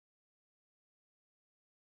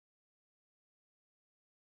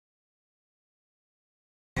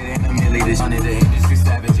Pressure's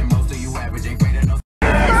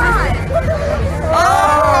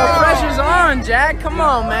on, Jack. Come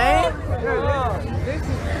on, man.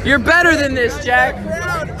 You're better than this, Jack.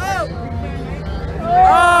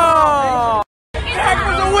 Oh! Jack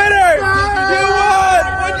was a winner! You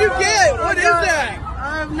won! What'd you get? What is that?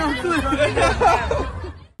 I have no clue.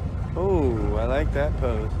 Oh, I like that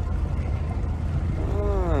pose.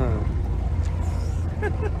 Oh.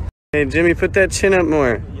 Hey, Jimmy, put that chin up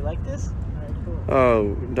more. You like this? Alright, cool.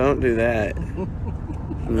 Oh, don't do that.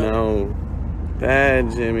 No.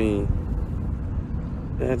 Bad, Jimmy.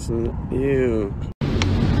 That's you.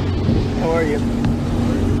 How are you?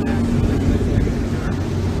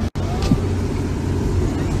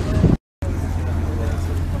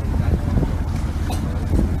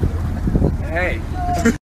 Hey.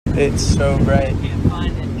 It's so bright. I can't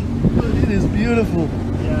find it. It is beautiful.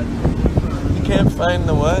 Yeah. You can't find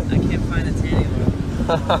the what? I can't find the tanning oil.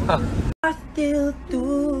 I still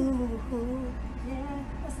do.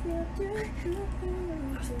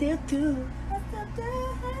 I still do.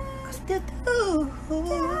 I still do.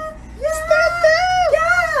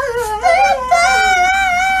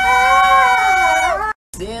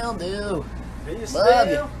 Still do. Love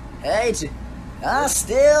you. Hate you. I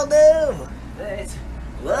still do.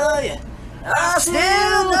 Love you. I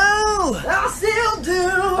still do. I still do.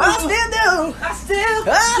 I still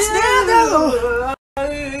do. I still do.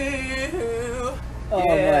 Oh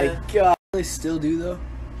my God. Really still do though?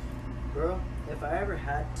 Bro, if I ever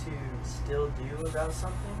had to still do about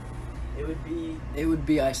something, it would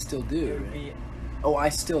be I still do. It would be. Oh, I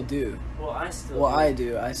still do. Well, I still. Well, do. I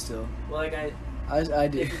do. I still. Well, like I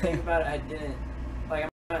do. If you think about it, I didn't. Like, I'm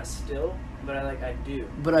not still, but I do.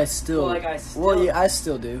 But I still. Well, like, I still. Well, yeah, I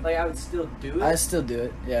still do. Like, I would still do it. I still do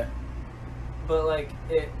it. Yeah. But like,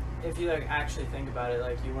 if you like actually think about it,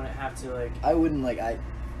 like, you wouldn't have to like. I wouldn't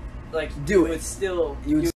do you it. Would still.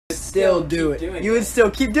 You would still do keep it. doing You would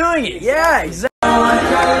still keep doing it. Exactly. Yeah, exactly.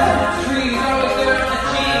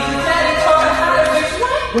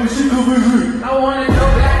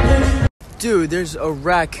 Dude, there's a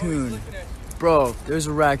raccoon. Bro, there's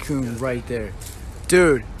a raccoon right there.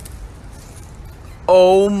 Dude.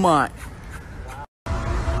 Oh my.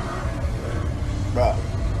 Bro,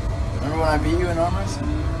 remember when I beat you in arm wrestling?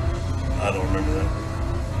 I don't remember that.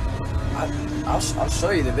 I'll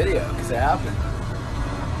show you the video because it happened.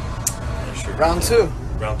 Yeah, sure. Round two.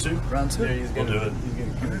 Round two? Round two. We'll do it.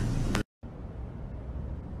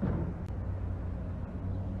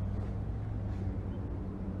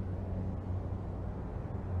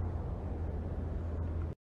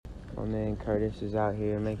 My man Curtis is out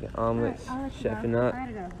here making omelets, chefing up.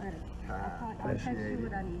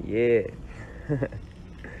 Yeah.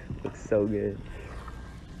 Looks so good.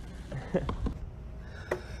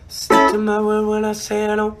 Stick to my word when I say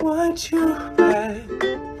I don't want you back.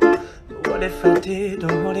 But what if I did?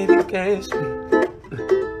 Don't hold it against me.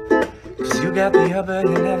 Cause you got the upper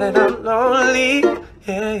hand now that I'm lonely.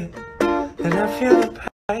 Yeah. And I feel the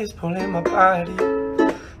price pulling my body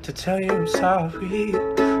to tell you I'm sorry.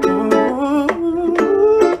 Ooh.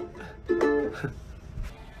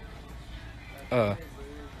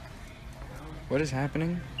 What is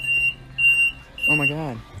happening? Oh my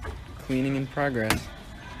God. Cleaning in progress.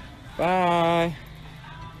 Bye.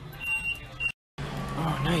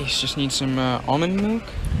 Oh, nice. Just need some almond milk.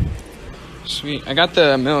 Sweet. I got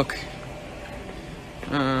the milk.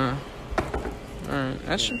 Alright.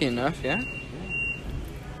 That should be enough, yeah?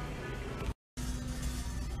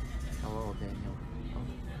 Hello, Daniel.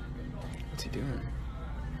 What's he doing?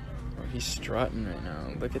 Oh, he's strutting right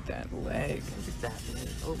now. Look at that leg. Look at that.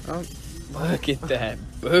 Oh, look at that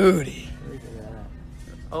booty. Look at that.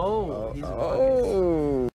 Oh, he's a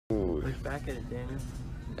oh. Look back at it, Daniel.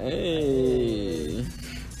 Hey.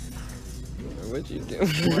 What you doing?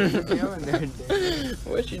 What are you doing there, Daniel?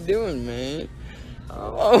 What you doing, man?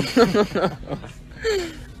 Oh.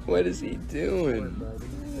 What is he doing?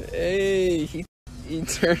 Hey, he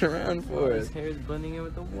turned around for us. His hair's blending in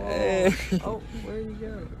with the wall. Hey. Oh, where'd he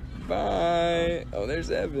go? Bye. Oh,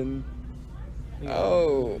 there's Evan.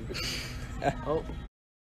 Oh. Oh.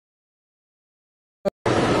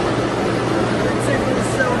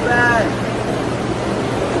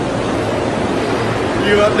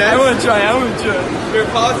 You up next? I want to try. Here,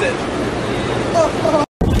 pause it.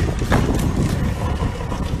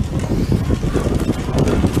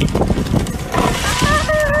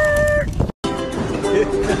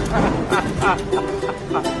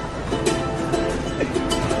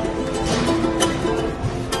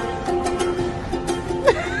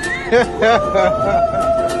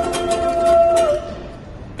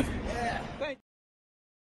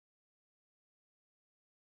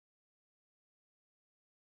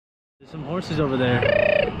 There's some horses over there,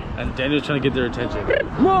 and Daniel's trying to get their attention.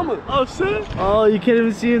 Mama! Oh shit! Oh, you can't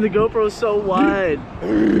even see him. The GoPro's so wide.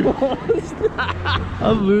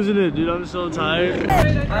 I'm losing it, dude. I'm so tired.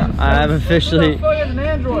 I have officially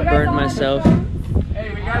burnt myself.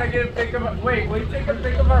 Hey, we gotta get a pic of our, wait, will you take a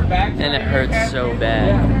pic of our back? And it hurts so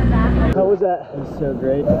bad. How was that? It was so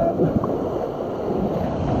great.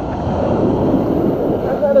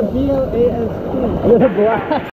 I got a BLAST.